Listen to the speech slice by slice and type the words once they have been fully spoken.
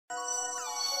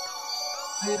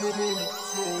Respect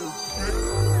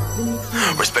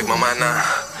my mana,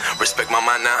 respect my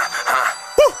mana,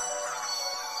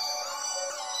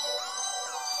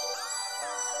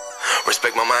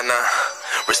 Respect my mana,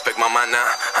 respect my mana,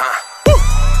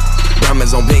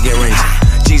 Diamonds on big earrings,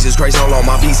 Jesus Christ all on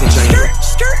my piece and chain.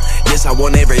 Yes, I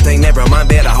want everything, never mind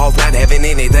better off not having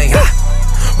anything.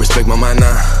 Respect my mana,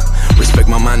 respect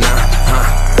my mana,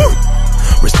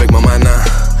 Respect my mana,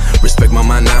 respect my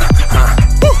mana,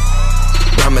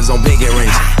 Diamonds on big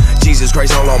earrings, Jesus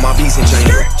Christ all on my piece and chain.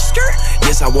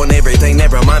 Yes, I want everything,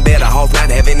 never mind better off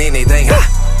not having anything.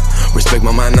 Respect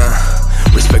my mana,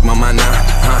 respect my mana,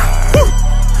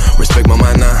 Respect my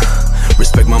mana,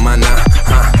 respect my mana,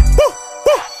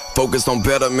 Focused on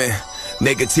betterment,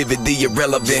 negativity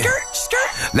irrelevant.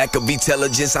 Lack of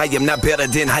intelligence, I am not better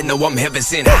than I know I'm heaven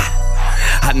sent.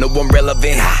 I know I'm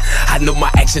relevant, I know my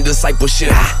action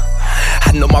discipleship.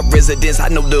 I know my residence, I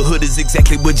know the hood is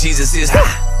exactly what Jesus is.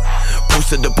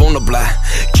 Posted up on the block,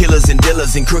 killers and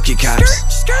dealers and crooked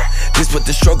cops. This what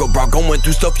the struggle brought, going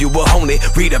through stuff you will only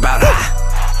read about.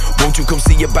 Won't you come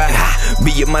see about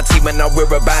me and my team and our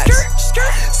whereabouts?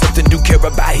 Something to care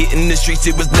about, hitting the streets,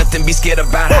 it was nothing be scared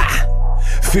about.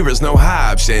 Fear is no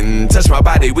option, touch my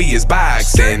body, we is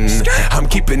boxing. I'm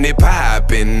keeping it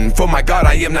popping, for my God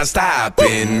I am not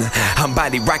stopping. I'm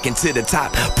body rocking to the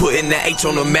top, putting the H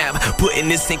on the map, putting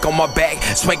this ink on my back,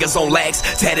 swingers on legs,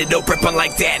 tatted up, ripping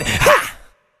like that.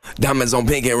 Diamonds on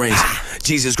pink earrings,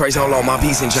 Jesus Christ all on my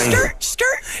piece and chain.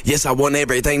 Yes, I want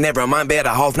everything, never mind better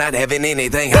off not having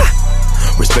anything.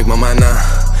 Respect my mana,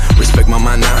 respect my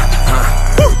mana,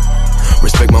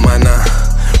 Respect my mana,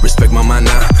 respect my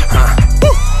mana,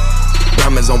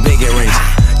 Diamonds on pink earrings,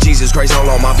 Jesus Christ all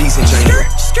on my piece and chain.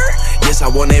 Yes, I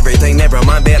want everything, never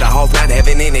mind better off not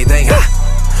having anything.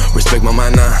 Respect my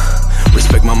mana,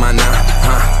 respect my mana,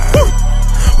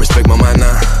 Respect my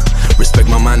mana, respect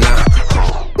my mana.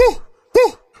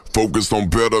 Focused on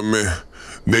betterment,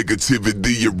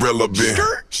 negativity irrelevant.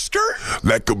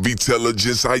 Lack of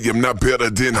intelligence, I am not better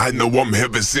than I know I'm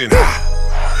heaven sent.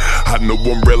 I know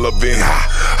I'm relevant,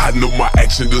 I know my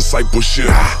action discipleship.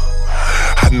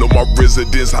 I know my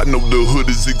residence, I know the hood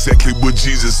is exactly what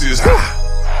Jesus is.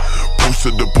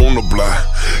 Posted up on the block,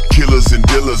 killers and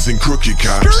dealers and crooked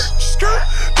cops.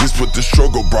 This what the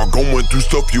struggle brought, going through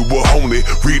stuff you will only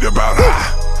read about.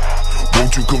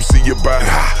 Won't you come see about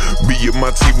me and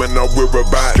my team and our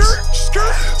whereabouts?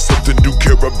 Something to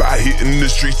care about, hitting the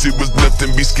streets, it was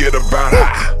nothing be scared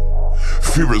about.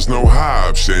 Fear is no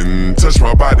option, touch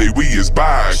my body, we is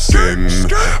boxing.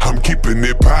 I'm keeping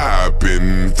it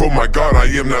popping, for my God I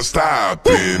am not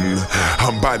stopping.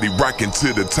 I'm body rocking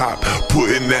to the top,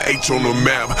 putting the H on the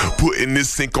map, putting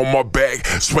this ink on my back,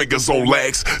 swingers on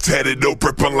legs, tatted up,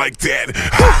 ripping like that.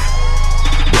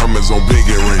 Diamonds on big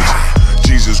earrings,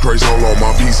 Jesus Christ all on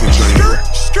my piece and chain.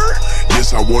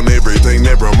 Yes, I want everything,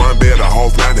 never mind better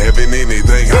off not having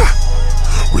anything.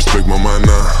 Respect my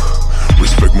mana,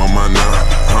 respect my mana,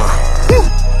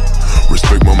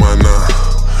 Respect my mana,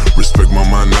 respect my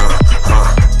mana,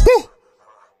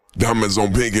 Diamonds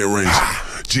on pink earrings,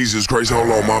 Jesus Christ all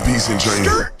on my piece and chain.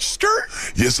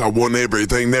 Yes, I want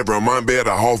everything, never mind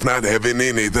better off not having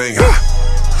anything.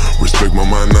 Respect my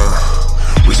mana,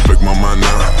 respect my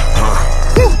mana,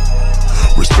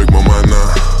 Respect my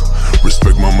mana,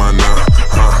 respect my mana,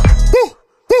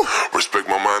 Respect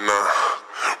my mana,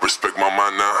 respect my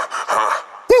mana,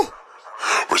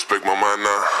 Respect my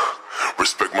mana,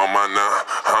 respect my mana,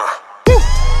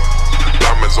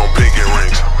 Diamonds on pink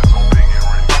earrings,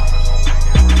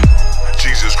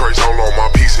 Jesus Christ all on my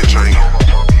piece and chain.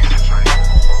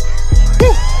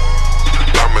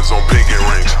 Diamonds on pink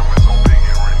earrings,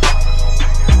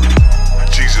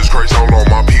 Jesus Christ all on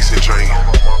my piece and chain.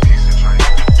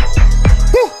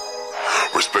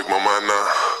 Respect my mana,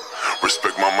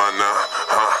 respect my mana,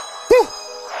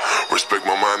 Respect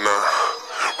my mana,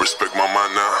 respect my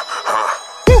mana,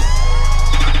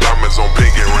 Diamonds on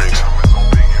pink earrings,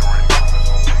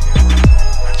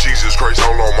 Jesus Christ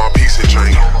all on my piece and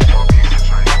chain.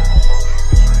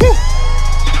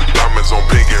 Diamonds on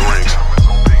pink earrings.